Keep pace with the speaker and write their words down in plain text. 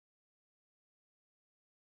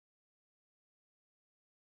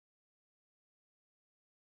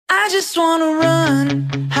I just wanna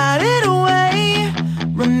run, hide it away.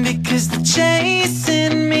 Run because they're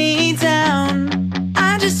chasing me down.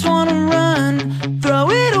 I just wanna run, throw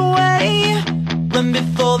it away. Run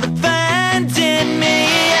before they're finding me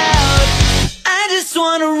out. I just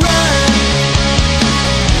wanna run.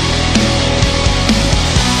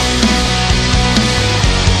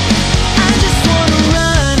 I just wanna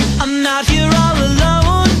run. I'm out here all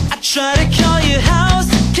alone. I try to call your house,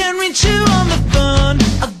 can't reach you on the phone.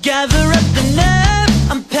 I'll gather up the nerve,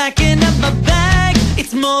 I'm packing up my bag.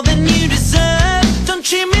 It's more than you deserve, don't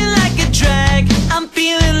treat me like a drag. I'm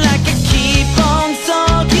feeling like I keep on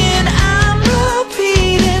talking, I'm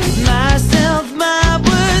repeating myself, my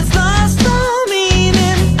words lost all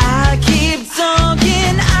meaning. I keep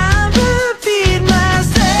talking, I repeat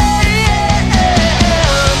myself.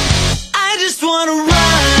 I just wanna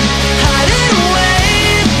run, hide it away.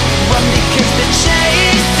 Run because they're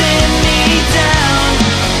chasing me down.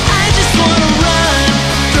 I just wanna run,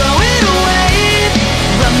 throw it away.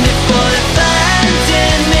 Run before they're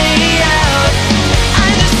finding me out. I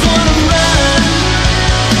just wanna run.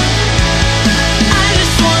 I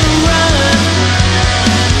just wanna run.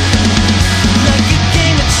 Like a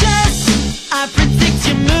game of chess, I predict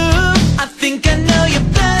your move. I think I know you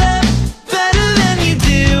better, better than you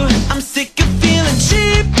do. I'm sick of feeling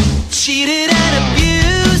cheap, cheated and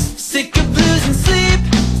abused. Sick of losing sleep,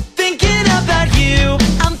 thinking about you.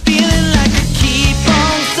 I'm feeling like I keep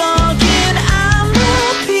on talking, I'm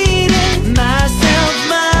repeating myself,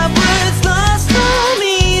 my words lost all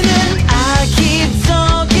meaning. I keep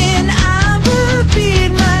talking, I repeat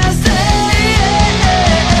myself.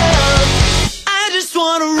 I just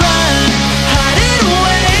wanna run, hide it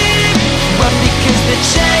away. Run because they're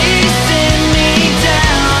chasing me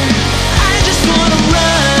down. I just wanna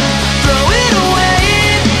run, throw it away.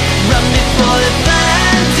 Run before they're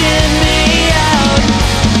finding me out.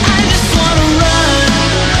 I just wanna run.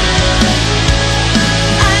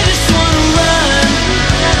 I just wanna run.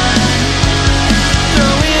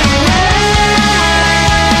 Throw it away.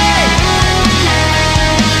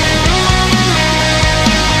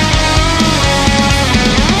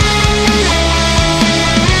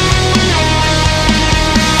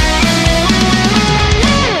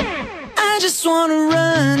 I just wanna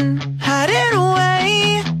run, hide it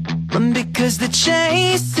away. Run because they're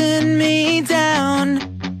chasing me down.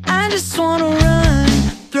 I just wanna run,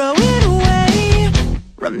 throw it away.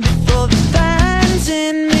 Run before they're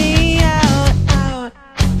finding me out, out.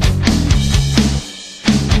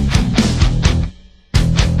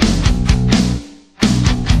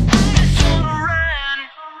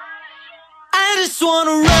 I just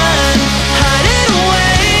wanna run, hide it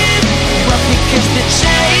away. Run because they're chasing